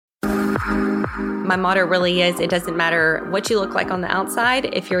My motto really is, it doesn't matter what you look like on the outside.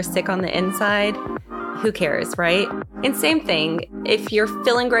 If you're sick on the inside, who cares, right? And same thing, if you're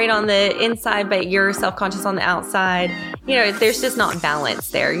feeling great on the inside, but you're self-conscious on the outside, there's just not balance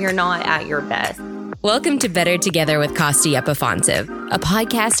there. You're not at your best. Welcome to Better Together with Costi Epifonsev, a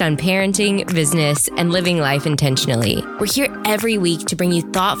podcast on parenting, business, and living life intentionally. We're here every week to bring you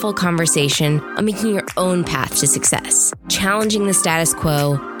thoughtful conversation on making your own path to success, challenging the status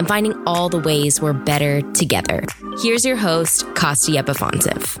quo, and finding all the ways we're better together. Here's your host, Costi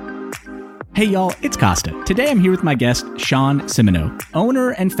Epifonsev. Hey y'all, it's Costa. Today I'm here with my guest, Shawn Simono,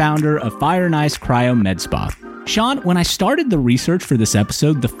 owner and founder of Fire and Ice Cryo Med Spa. Shawn, when I started the research for this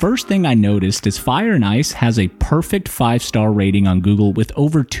episode, the first thing I noticed is Fire and Ice has a perfect 5-star rating on Google with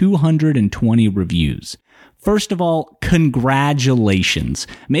over 220 reviews. First of all, congratulations.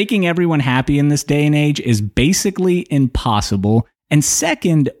 Making everyone happy in this day and age is basically impossible. And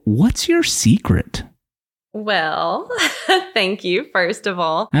second, what's your secret? Well, thank you, first of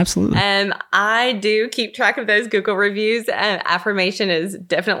all. Absolutely. I do keep track of those Google reviews. Affirmation is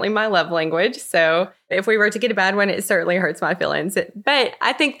definitely my love language. So if we were to get a bad one, it certainly hurts my feelings. But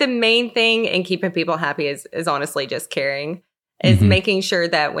I think the main thing in keeping people happy is honestly just caring, is making sure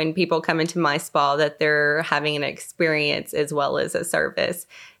that when people come into my spa, that they're having an experience as well as a service.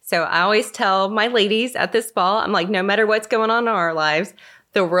 So I always tell my ladies at the spa, I'm like, no matter what's going on in our lives,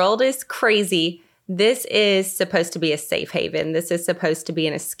 the world is crazy. This is supposed to be a safe haven. This is supposed to be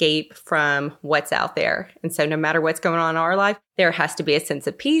an escape from what's out there. And so no matter what's going on in our life, there has to be a sense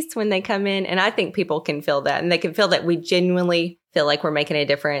of peace when they come in. And I think people can feel that. And they can feel that we genuinely feel like we're making a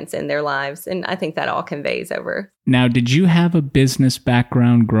difference in their lives. And I think that all conveys over. Now, did you have a business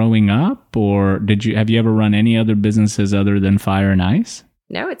background growing up? Or have you ever run any other businesses other than Fire and Ice?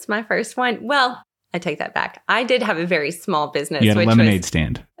 No, it's my first one. Well, I take that back. I did have a very small business. You had a lemonade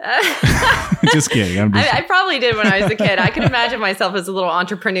stand. Just kidding. I probably did when I was a kid. I could imagine myself as a little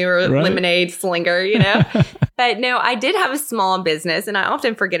entrepreneur, right? Lemonade slinger, But no, I did have a small business and I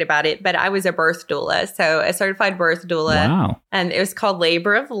often forget about it, but I was a birth doula. So a certified birth doula. Wow. And it was called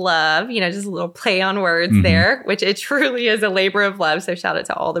Labor of Love, just a little play on words there, which it truly is a labor of love. So shout out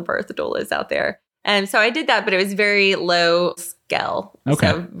to all the birth doulas out there. And so I did that, but it was very low scale. Okay.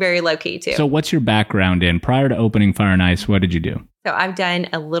 So very low key too. So what's your background in? Prior to opening Fire and Ice, what did you do? So I've done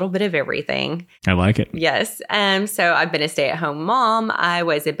a little bit of everything. I like it. Yes. So I've been a stay-at-home mom. I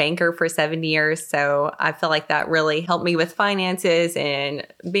was a banker for 7 years. So I feel like that really helped me with finances and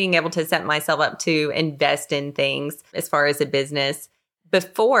being able to set myself up to invest in things as far as a business.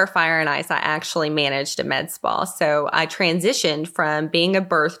 Before Fire and Ice, I actually managed a med spa. So I transitioned from being a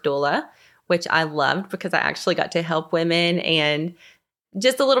birth doula, which I loved because I actually got to help women. And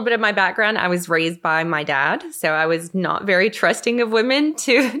just a little bit of my background, I was raised by my dad. So I was not very trusting of women,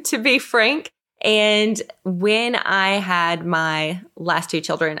 to be frank. And when I had my last 2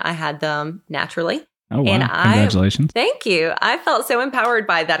 children, I had them naturally. Oh, wow. And Congratulations. Thank you. I felt so empowered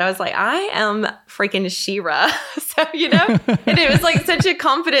by that. I was like, I am freaking She-Ra. So, and it was like such a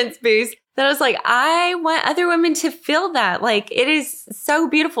confidence boost that I was like, I want other women to feel that. Like, it is so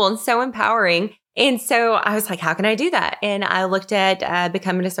beautiful and so empowering. And so I was like, how can I do that? And I looked at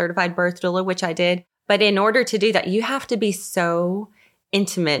becoming a certified birth doula, which I did. But in order to do that, you have to be so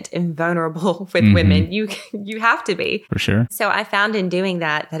intimate and vulnerable with women. You have to be. For sure. So I found in doing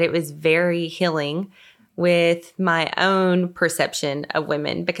that it was very healing with my own perception of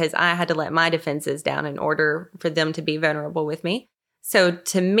women, because I had to let my defenses down in order for them to be vulnerable with me. So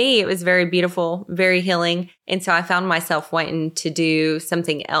to me, it was very beautiful, very healing. And so I found myself wanting to do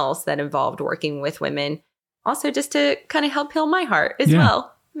something else that involved working with women, also just to kind of help heal my heart as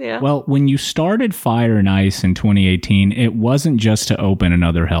well. Yeah. Well, when you started Fire and Ice in 2018, it wasn't just to open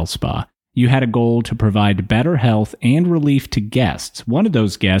another health spa. You had a goal to provide better health and relief to guests, one of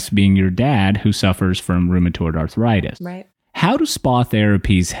those guests being your dad, who suffers from rheumatoid arthritis. Right. How do spa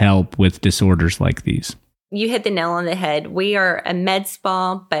therapies help with disorders like these? You hit the nail on the head. We are a med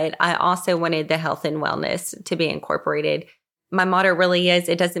spa, but I also wanted the health and wellness to be incorporated. My motto really is,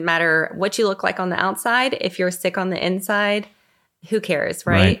 it doesn't matter what you look like on the outside. If you're sick on the inside, who cares,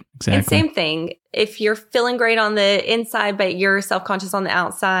 right? Exactly. And same thing, if you're feeling great on the inside, but you're self-conscious on the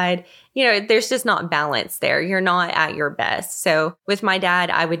outside, there's just not balance there. You're not at your best. So with my dad,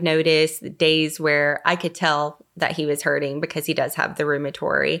 I would notice the days where I could tell that he was hurting because he does have the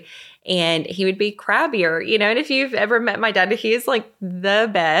rheumatoid. And he would be crabbier, and if you've ever met my dad, he is like the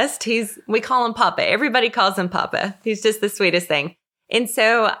best. We call him Papa. Everybody calls him Papa. He's just the sweetest thing. And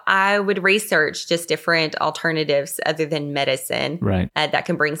so I would research just different alternatives other than medicine that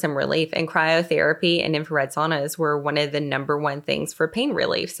can bring some relief. And cryotherapy and infrared saunas were one of the number one things for pain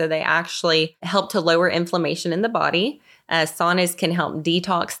relief. So they actually help to lower inflammation in the body. Saunas can help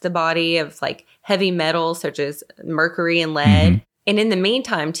detox the body of like heavy metals such as mercury and lead. And in the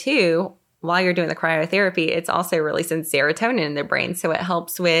meantime, too, while you're doing the cryotherapy, it's also releasing serotonin in the brain. So it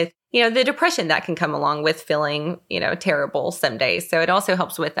helps with, the depression that can come along with feeling, terrible some days. So it also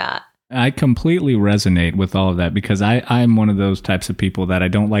helps with that. I completely resonate with all of that because I'm one of those types of people that I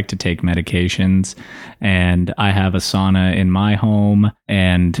don't like to take medications, and I have a sauna in my home,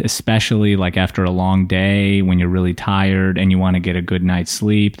 and especially like after a long day when you're really tired and you want to get a good night's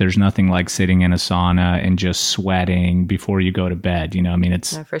sleep, there's nothing like sitting in a sauna and just sweating before you go to bed.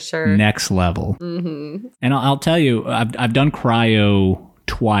 It's for sure next level. And I'll tell you, I've done cryo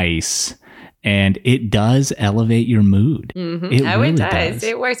twice. And it does elevate your mood. It really does.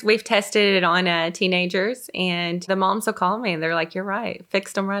 It works. We've tested it on teenagers, and the moms will call me and they're like, "You're right.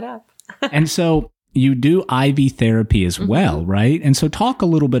 Fixed them right up." And so you do IV therapy as well, right? And so talk a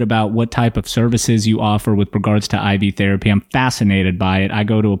little bit about what type of services you offer with regards to IV therapy. I'm fascinated by it. I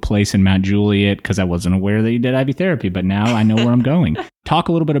go to a place in Mount Juliet because I wasn't aware that you did IV therapy, but now I know where I'm going. Talk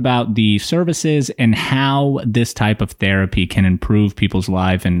a little bit about the services and how this type of therapy can improve people's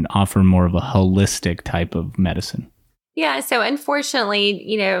life and offer more of a holistic type of medicine. Yeah. So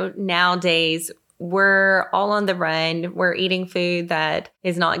unfortunately, nowadays, we're all on the run. We're eating food that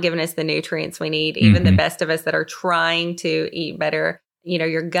is not giving us the nutrients we need. Even the best of us that are trying to eat better,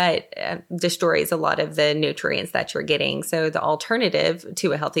 your gut destroys a lot of the nutrients that you're getting. So the alternative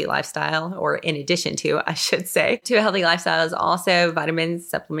to a healthy lifestyle, or in addition to, I should say, to a healthy lifestyle, is also vitamin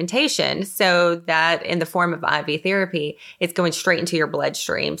supplementation. So that in the form of IV therapy, it's going straight into your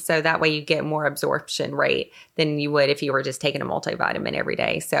bloodstream. So that way you get more absorption rate than you would if you were just taking a multivitamin every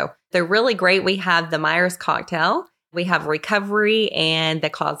day. So they're really great. We have the Myers cocktail. We have recovery and the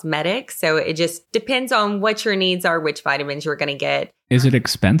cosmetic. So it just depends on what your needs are, which vitamins you're going to get. Is it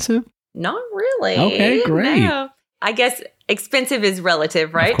expensive? Not really. Okay, great. No. I guess expensive is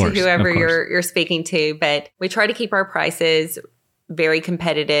relative, right? To whoever you're speaking to. But we try to keep our prices very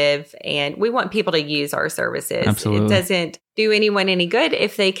competitive, and we want people to use our services. Absolutely. It doesn't do anyone any good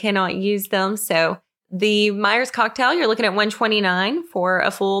if they cannot use them. So the Myers cocktail, you're looking at $129 for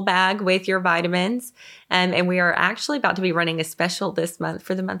a full bag with your vitamins. And we are actually about to be running a special this month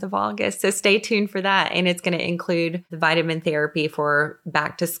for the month of August. So stay tuned for that. And it's going to include the vitamin therapy for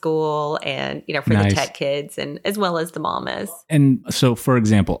back to school and, for the tech kids, and as well as the mamas. And so, for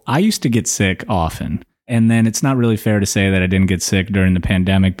example, I used to get sick often. And then it's not really fair to say that I didn't get sick during the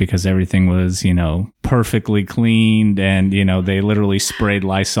pandemic because everything was, perfectly cleaned, and, they literally sprayed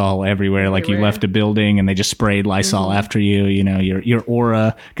Lysol everywhere. Like you left a building and they just sprayed Lysol after you, your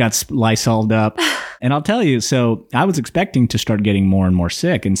aura got Lysoled up. And I'll tell you, so I was expecting to start getting more and more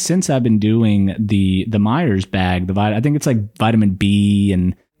sick. And since I've been doing the Myers bag, I think it's like vitamin B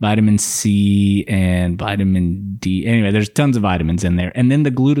and vitamin C and vitamin D. Anyway, there's tons of vitamins in there. And then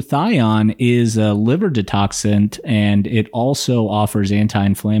the glutathione is a liver detoxant, and it also offers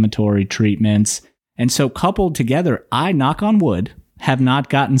anti-inflammatory treatments. And so coupled together, I, knock on wood, have not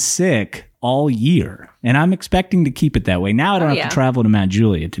gotten sick all year. And I'm expecting to keep it that way. Now I don't have to travel to Mount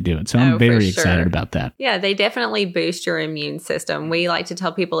Juliet to do it. So I'm very excited about that. Yeah, they definitely boost your immune system. We like to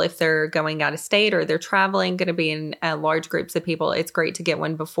tell people if they're going out of state or they're traveling, going to be in large groups of people, it's great to get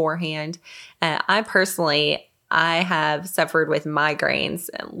one beforehand. I have suffered with migraines.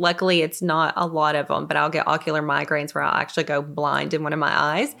 Luckily, it's not a lot of them, but I'll get ocular migraines where I'll actually go blind in one of my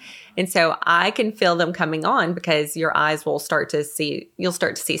eyes. And so I can feel them coming on because your eyes will you'll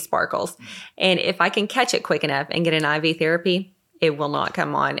start to see sparkles. And if I can catch it quick enough and get an IV therapy, it will not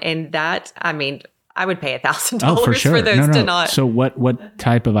come on. And that, I would pay $1,000 for those to not. So what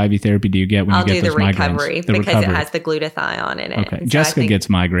type of IV therapy do you get when you get those migraines? I'll do the recovery because it has the glutathione in it. Okay. So Jessica gets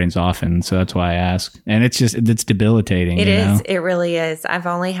migraines often, so that's why I ask. And it's debilitating. It is. It really is. I've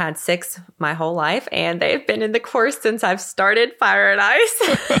only had 6 my whole life, and they've been in the course since I've started Fire and Ice.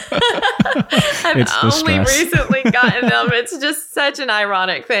 I've only recently gotten them. It's just such an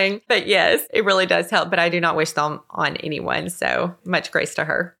ironic thing. But yes, it really does help, but I do not wish them on anyone. So much grace to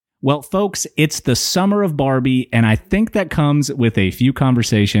her. Well, folks, it's the summer of Barbie, and I think that comes with a few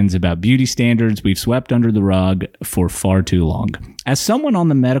conversations about beauty standards we've swept under the rug for far too long. As someone on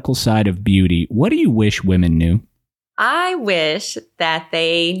the medical side of beauty, what do you wish women knew? I wish that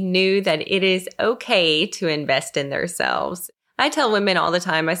they knew that it is okay to invest in themselves. I tell women all the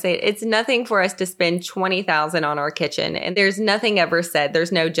time, I say, it's nothing for us to spend $20,000 on our kitchen, and there's nothing ever said.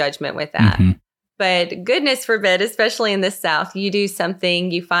 There's no judgment with that. Mm-hmm. But goodness forbid, especially in the South, you do something,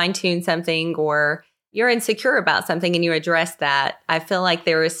 you fine tune something, or you're insecure about something and you address that. I feel like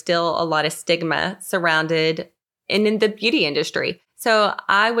there is still a lot of stigma surrounded in the beauty industry. So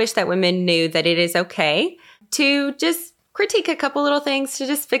I wish that women knew that it is okay to just critique a couple little things, to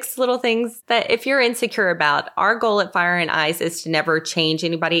just fix little things that if you're insecure about. Our goal at Fire and Ice is to never change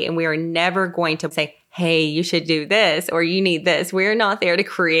anybody, and we are never going to say, hey, you should do this or you need this. We're not there to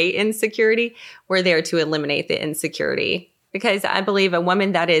create insecurity. We're there to eliminate the insecurity. Because I believe a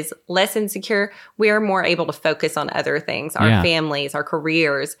woman that is less insecure, we are more able to focus on other things, our families, our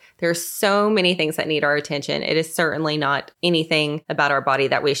careers. There's so many things that need our attention. It is certainly not anything about our body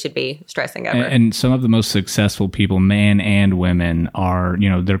that we should be stressing over. And some of the most successful people, men and women, are,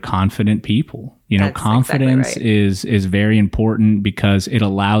 they're confident people. That's Confidence exactly right. is very important because it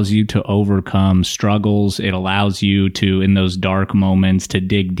allows you to overcome struggles. It allows you to, in those dark moments, to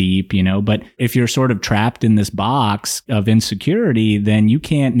dig deep, But if you're sort of trapped in this box of insecurity, then you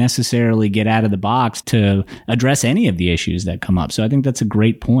can't necessarily get out of the box to address any of the issues that come up. So I think that's a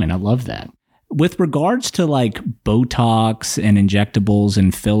great point. I love that. With regards to like Botox and injectables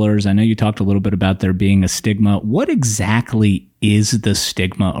and fillers, I know you talked a little bit about there being a stigma. What exactly is the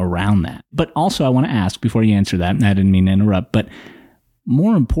stigma around that? But also I want to ask before you answer that, and I didn't mean to interrupt, but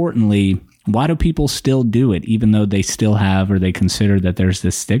more importantly, why do people still do it even though they still have or they consider that there's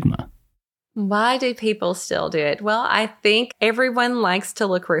this stigma? Why do people still do it? Well, I think everyone likes to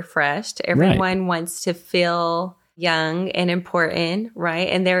look refreshed. Everyone wants to feel young and important, right?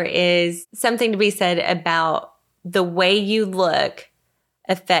 And there is something to be said about the way you look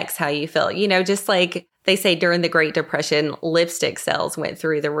affects how you feel. Just like they say during the Great Depression, lipstick sales went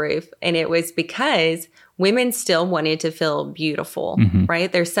through the roof. And it was because women still wanted to feel beautiful,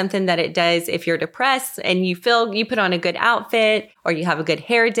 right? There's something that it does if you're depressed and you put on a good outfit or you have a good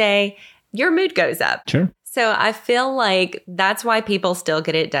hair day, your mood goes up. Sure. So I feel like that's why people still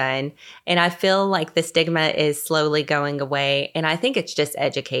get it done. And I feel like the stigma is slowly going away. And I think it's just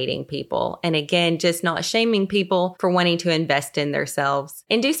educating people. And again, just not shaming people for wanting to invest in themselves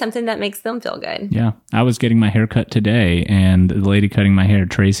and do something that makes them feel good. Yeah. I was getting my hair cut today, and the lady cutting my hair,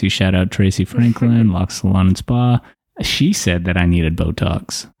 Tracy, shout out Tracy Franklin, Lock Salon and Spa. She said that I needed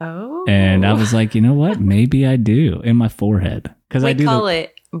Botox. Oh. And I was like, you know what? Maybe I do in my forehead. Because I do call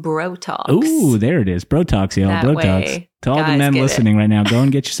it Brotox. Ooh, there it is. Brotox, y'all. That Brotox. way, To all the men listening right now, go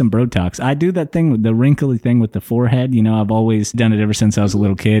and get you some Brotox. I do that thing with the wrinkly thing with the forehead. I've always done it ever since I was a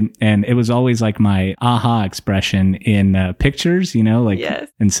little kid. And it was always like my aha expression in pictures, Yes.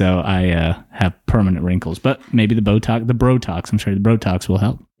 And so I have permanent wrinkles. But maybe the Brotox will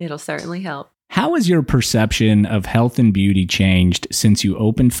help. It'll certainly help. How has your perception of health and beauty changed since you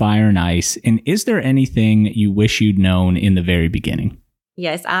opened Fire and Ice? And is there anything you wish you'd known in the very beginning?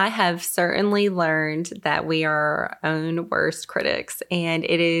 Yes, I have certainly learned that we are our own worst critics, and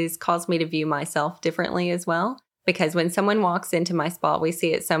it has caused me to view myself differently as well. Because when someone walks into my spa, we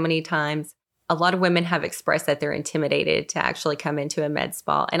see it so many times. A lot of women have expressed that they're intimidated to actually come into a med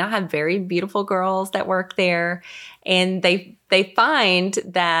spa. And I have very beautiful girls that work there, and they find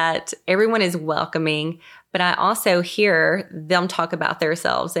that everyone is welcoming. But I also hear them talk about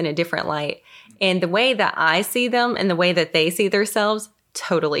themselves in a different light. And the way that I see them and the way that they see themselves,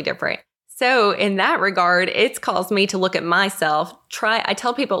 totally different. So in that regard, it's caused me to look at myself. I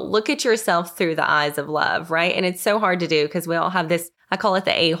tell people, look at yourself through the eyes of love, right? And it's so hard to do because we all have this, I call it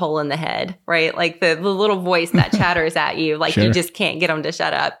the a-hole in the head, right? Like the little voice that chatters at you, like Sure. You just can't get them to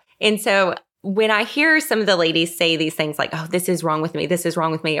shut up. And so when I hear some of the ladies say these things like, oh, this is wrong with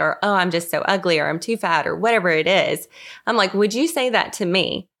me, or, oh, I'm just so ugly, or I'm too fat, or whatever it is, I'm like, would you say that to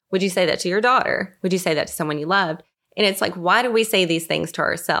me? Would you say that to your daughter? Would you say that to someone you loved? And it's like, why do we say these things to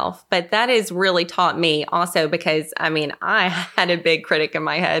ourselves? But that has really taught me also because, I had a big critic in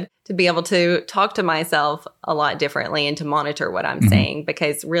my head to be able to talk to myself a lot differently and to monitor what I'm saying.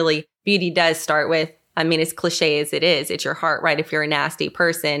 Because really, beauty does start with, as cliche as it is, it's your heart, right? If you're a nasty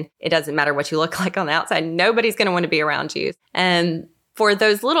person, it doesn't matter what you look like on the outside. Nobody's going to want to be around you. And for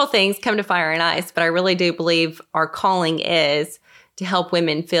those little things, come to Fire and Ice. But I really do believe our calling is to help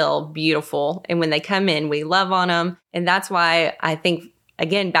women feel beautiful. And when they come in, we love on them. And that's why I think,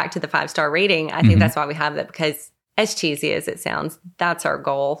 again, back to the 5-star rating, I think that's why we have that, because as cheesy as it sounds, that's our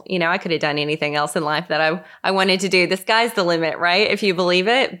goal. I could have done anything else in life that I wanted to do. The sky's the limit, right? If you believe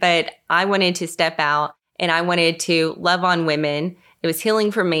it. But I wanted to step out and I wanted to love on women. It was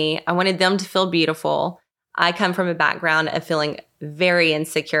healing for me. I wanted them to feel beautiful. I come from a background of feeling very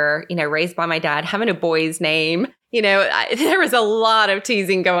insecure, raised by my dad, having a boy's name. There was a lot of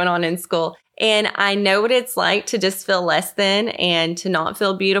teasing going on in school. And I know what it's like to just feel less than and to not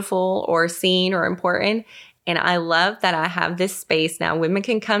feel beautiful or seen or important. And I love that I have this space now. Women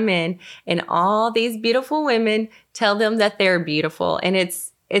can come in and all these beautiful women tell them that they're beautiful. And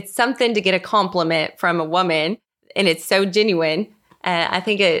it's something to get a compliment from a woman. And it's so genuine. I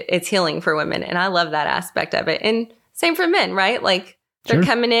think it's healing for women. And I love that aspect of it. And same for men, right? Like they're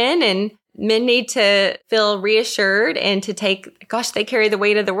coming in and men need to feel reassured and to they carry the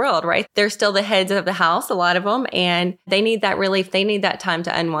weight of the world, right? They're still the heads of the house, a lot of them, and they need that relief. They need that time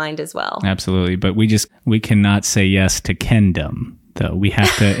to unwind as well. Absolutely. But we cannot say yes to Kendom, though.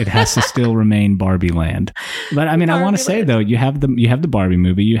 It has to still remain Barbie land. But I mean, I want to say though, you have the Barbie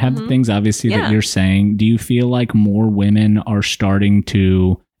movie, you have the things obviously that you're saying. Do you feel like more women are starting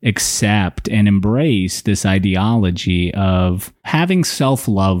to accept and embrace this ideology of having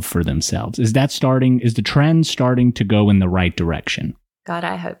self-love for themselves? Is the trend starting to go in the right direction? God,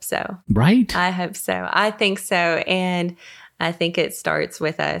 I hope so. Right? I hope so. I think so. And I think it starts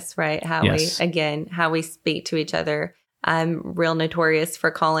with us, right? How we speak to each other. I'm real notorious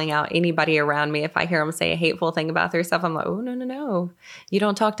for calling out anybody around me. If I hear them say a hateful thing about themselves, I'm like, oh, no. You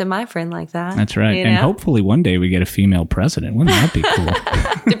don't talk to my friend like that. That's right. And hopefully one day we get a female president. Wouldn't that be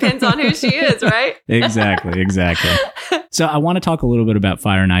cool? Depends on who she is, right? Exactly. So I want to talk a little bit about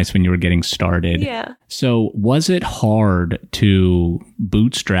Fire and Ice when you were getting started. Yeah. So was it hard to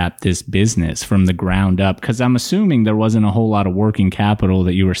bootstrap this business from the ground up? Because I'm assuming there wasn't a whole lot of working capital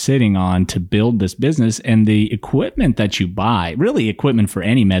that you were sitting on to build this business, and the equipment that you buy, really equipment for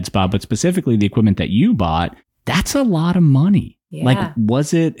any med spa, but specifically the equipment that you bought, that's a lot of money. Yeah. Like,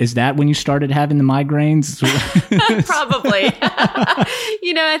 is that when you started having the migraines? Probably.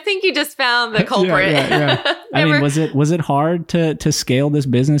 I think you just found the culprit. Yeah. I mean, was it hard to scale this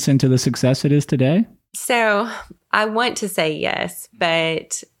business into the success it is today? So I want to say yes,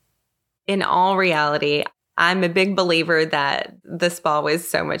 but in all reality, I'm a big believer that the spa was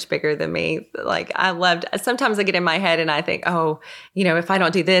so much bigger than me. Like sometimes I get in my head and I think, if I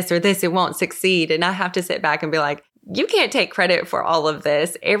don't do this or this, it won't succeed. And I have to sit back and be like, you can't take credit for all of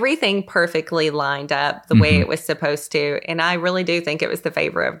this. Everything perfectly lined up the way it was supposed to. And I really do think it was the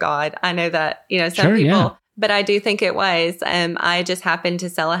favor of God. I know that, some people, but I do think it was. I just happened to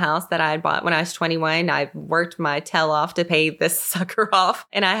sell a house that I had bought when I was 21. I worked my tail off to pay this sucker off,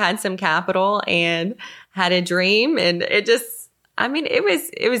 and I had some capital and had a dream. And it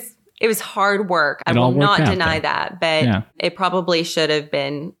was hard work. I will not deny that, but it probably should have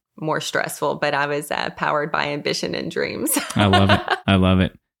been more stressful, but I was powered by ambition and dreams. I love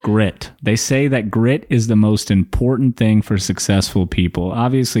it. Grit. They say that grit is the most important thing for successful people.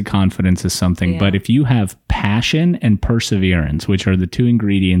 Obviously, confidence is something, but if you have passion and perseverance, which are the two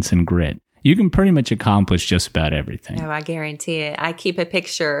ingredients in grit, you can pretty much accomplish just about everything. Oh, I guarantee it. I keep a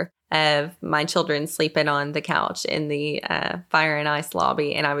picture of my children sleeping on the couch in the Fire and Ice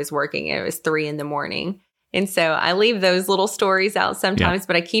lobby, and I was working. It was 3 a.m. And so I leave those little stories out sometimes,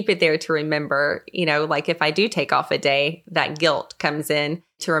 but I keep it there to remember, like if I do take off a day, that guilt comes in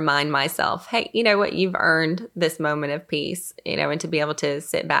to remind myself, hey, you know what? You've earned this moment of peace, and to be able to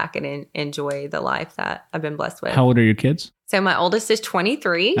sit back and enjoy the life that I've been blessed with. How old are your kids? So my oldest is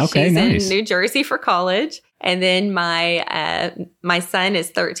 23. Okay, She's nice. in New Jersey for college. And then my son is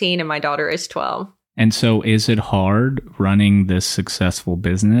 13 and my daughter is 12. And so is it hard running this successful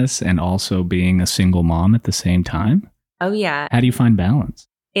business and also being a single mom at the same time? Oh, yeah. How do you find balance?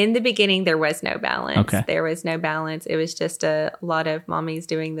 In the beginning, there was no balance. Okay. There was no balance. It was just a lot of mommies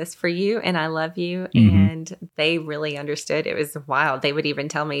doing this for you, and I love you. Mm-hmm. And they really understood. It was wild. They would even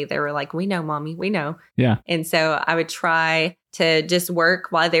tell me, they were like, we know, mommy, we know. Yeah. And so I would try to just work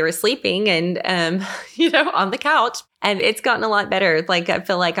while they were sleeping and, on the couch. And it's gotten a lot better. Like, I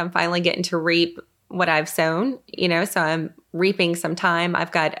feel like I'm finally getting to reap what I've sown, so I'm reaping some time.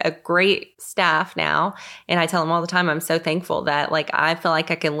 I've got a great staff now. And I tell them all the time, I'm so thankful that I feel like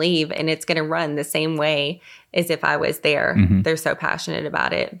I can leave and it's going to run the same way as if I was there. Mm-hmm. They're so passionate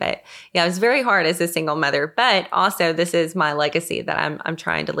about it. But yeah, it was very hard as a single mother, but also this is my legacy that I'm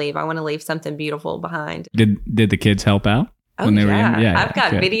trying to leave. I want to leave something beautiful behind. Did the kids help out? When they were young? Yeah, I've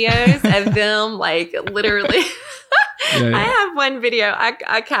got videos of them literally. I have one video.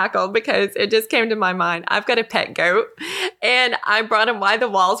 I cackled because it just came to my mind. I've got a pet goat and I brought him while the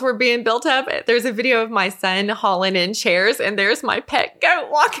walls were being built up. There's a video of my son hauling in chairs and there's my pet goat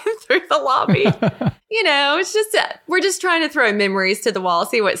walking through the lobby. It's just, we're just trying to throw memories to the wall,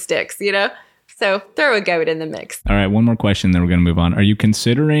 see what sticks, So So throw a goat in the mix. All right, one more question, then we're going to move on. Are you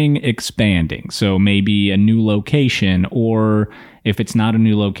considering expanding? So maybe a new location, or if it's not a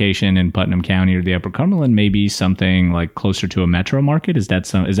new location in Putnam County or the Upper Cumberland, maybe something like closer to a metro market? Is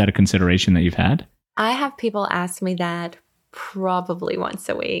that a consideration that you've had? I have people ask me that probably once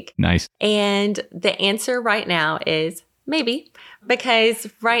a week. Nice. And the answer right now is maybe, because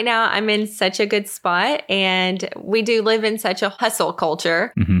right now I'm in such a good spot and we do live in such a hustle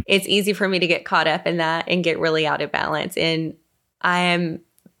culture. Mm-hmm. It's easy for me to get caught up in that and get really out of balance. And I am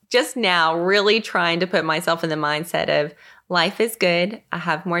just now really trying to put myself in the mindset of life is good. I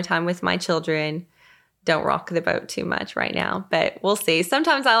have more time with my children. Don't rock the boat too much right now, but we'll see.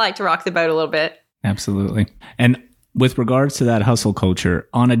 Sometimes I like to rock the boat a little bit. Absolutely. And with regards to that hustle culture,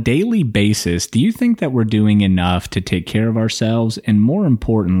 on a daily basis, do you think that we're doing enough to take care of ourselves? And more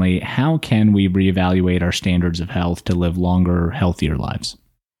importantly, how can we reevaluate our standards of health to live longer, healthier lives?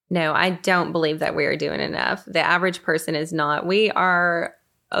 No, I don't believe that we are doing enough. The average person is not. We are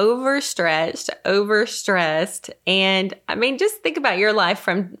overstretched, overstressed. And I mean, just think about your life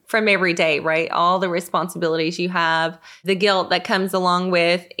from every day, right? All the responsibilities you have, the guilt that comes along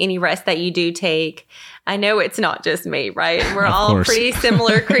with any rest that you do take. I know it's not just me, right? We're all pretty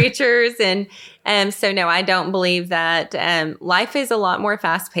similar creatures. And so no, I don't believe that. Life is a lot more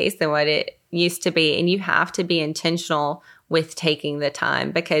fast paced than what it used to be. And you have to be intentional with taking the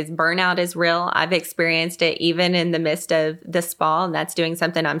time, because burnout is real. I've experienced it even in the midst of the spa, and that's doing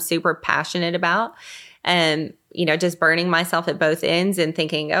something I'm super passionate about. And, just burning myself at both ends and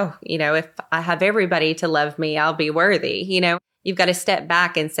thinking, if I have everybody to love me, I'll be worthy. You've got to step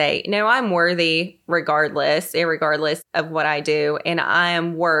back and say, no, I'm worthy irregardless of what I do. And I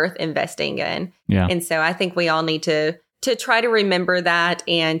am worth investing in. Yeah. And so I think we all need to try to remember that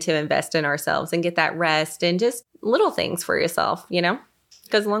and to invest in ourselves and get that rest and just little things for yourself,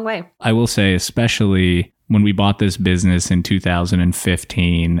 goes a long way. I will say, especially when we bought this business in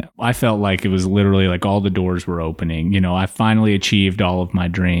 2015, I felt like it was literally like all the doors were opening. I finally achieved all of my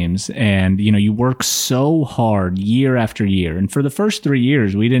dreams. And, you work so hard year after year. And for the first 3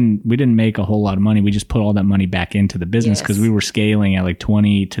 years, we didn't make a whole lot of money. We just put all that money back into the business because we were scaling at like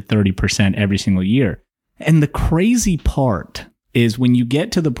 20 to 30% every single year. And the crazy part is when you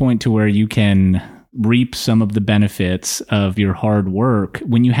get to the point to where you can reap some of the benefits of your hard work,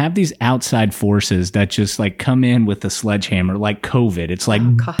 when you have these outside forces that just like come in with a sledgehammer, like COVID, it's like,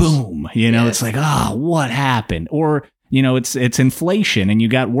 boom, it's like, what happened? Or, it's inflation and you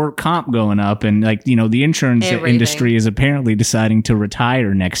got work comp going up and like, the insurance industry is apparently deciding to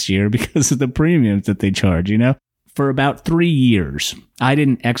retire next year because of the premiums that they charge, For about 3 years, I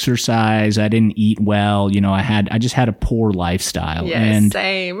didn't exercise. I didn't eat well. I just had a poor lifestyle. Yes, and,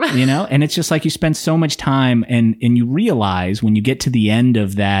 same. And it's just like you spend so much time and you realize when you get to the end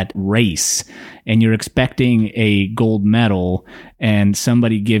of that race and you're expecting a gold medal and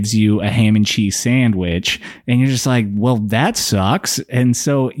somebody gives you a ham and cheese sandwich and you're just like, well, that sucks. And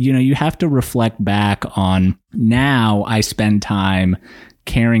so, you have to reflect back on, now I spend time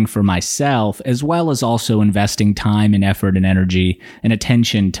caring for myself, as well as also investing time and effort and energy and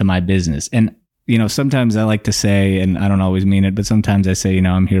attention to my business. And, sometimes I like to say, and I don't always mean it, but sometimes I say,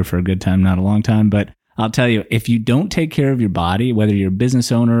 I'm here for a good time, not a long time. But I'll tell you, if you don't take care of your body, whether you're a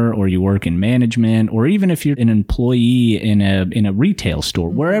business owner or you work in management, or even if you're an employee in a retail store,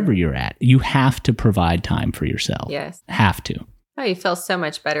 wherever you're at, you have to provide time for yourself. Yes. Have to. Oh, you feel so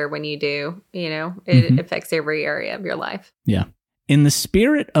much better when you do, it affects every area of your life. Yeah. In the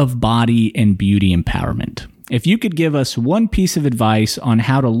spirit of body and beauty empowerment, if you could give us one piece of advice on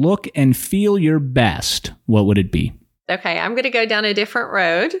how to look and feel your best, what would it be? Okay, I'm going to go down a different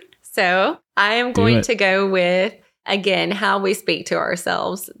road. So I am going to go with, again, how we speak to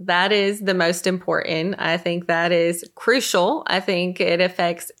ourselves. That is the most important. I think that is crucial. I think it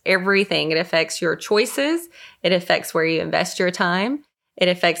affects everything. It affects your choices. It affects where you invest your time. It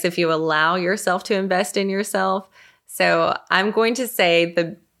affects if you allow yourself to invest in yourself. So I'm going to say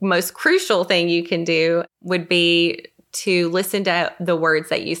the most crucial thing you can do would be to listen to the words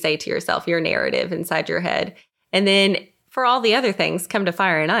that you say to yourself, your narrative inside your head. And then for all the other things, come to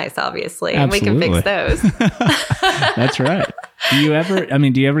Fire and Ice, obviously, Absolutely. And we can fix those. That's right. Do you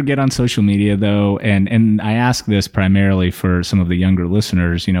ever get on social media though? And I ask this primarily for some of the younger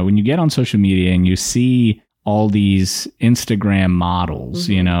listeners, when you get on social media and you see all these Instagram models,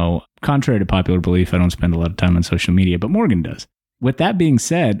 contrary to popular belief, I don't spend a lot of time on social media, but Morgan does. With that being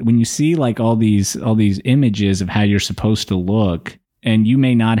said, when you see like all these images of how you're supposed to look, and you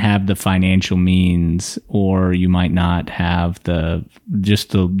may not have the financial means, or you might not have the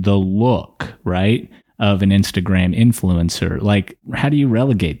look, right, of an Instagram influencer, like how do you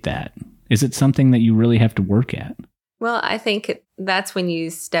relegate that Is it something that you really have to work at? Well, I think that's when you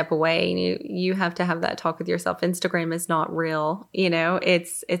step away and you have to have that talk with yourself. Instagram is not real.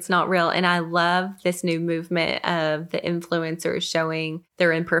 It's not real. And I love this new movement of the influencers showing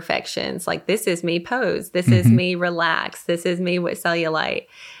their imperfections. Like, this is me pose. This is me relax. This is me with cellulite.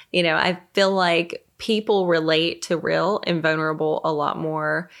 I feel like people relate to real and vulnerable a lot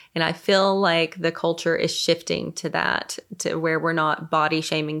more. And I feel like the culture is shifting to that, to where we're not body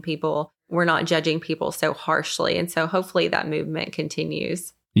shaming people. We're not judging people so harshly. And so hopefully that movement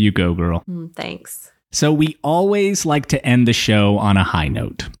continues. You go, girl. Thanks. So we always like to end the show on a high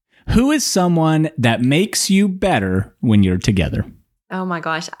note. Who is someone that makes you better when you're together? Oh my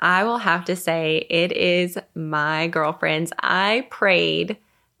gosh. I will have to say it is my girlfriends. I prayed.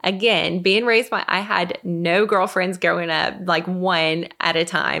 Again, being raised by, I had no girlfriends growing up, like one at a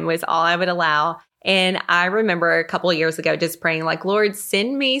time was all I would allow. And I remember a couple of years ago just praying like, Lord,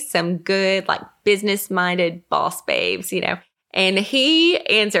 send me some good, like business-minded boss babes, And he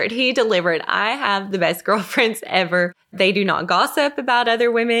answered, he delivered. I have the best girlfriends ever. They do not gossip about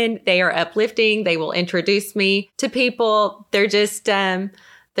other women. They are uplifting. They will introduce me to people. They're just, they're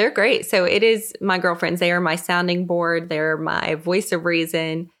great. So it is my girlfriends. They are my sounding board. They're my voice of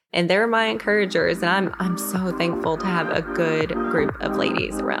reason. And they're my encouragers. And I'm so thankful to have a good group of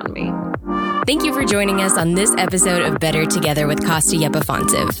ladies around me. Thank you for joining us on this episode of Better Together with Costa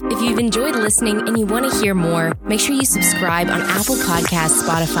Yepafonsev. If you've enjoyed listening and you want to hear more, make sure you subscribe on Apple Podcasts,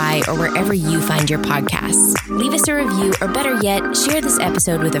 Spotify, or wherever you find your podcasts. Leave us a review, or better yet, share this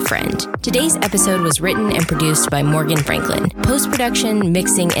episode with a friend. Today's episode was written and produced by Morgan Franklin. Post-production,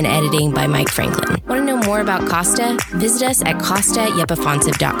 mixing, and editing by Mike Franklin. Want to know more about Costa? Visit us at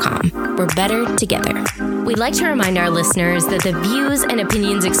CostaYepafonsev.com. We're better together. We'd like to remind our listeners that the views and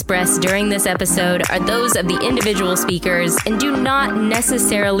opinions expressed during this episode are those of the individual speakers and do not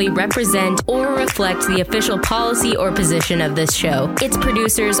necessarily represent or reflect the official policy or position of this show, its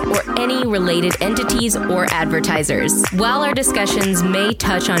producers, or any related entities or advertisers. While our discussions may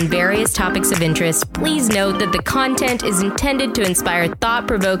touch on various topics of interest, please note that the content is intended to inspire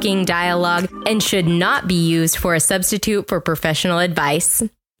thought-provoking dialogue and should not be used for a substitute for professional advice.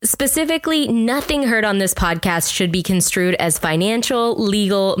 Specifically, nothing heard on this podcast should be construed as financial,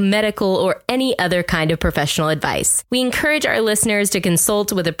 legal, medical, or any other kind of professional advice. We encourage our listeners to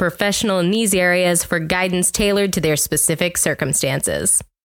consult with a professional in these areas for guidance tailored to their specific circumstances.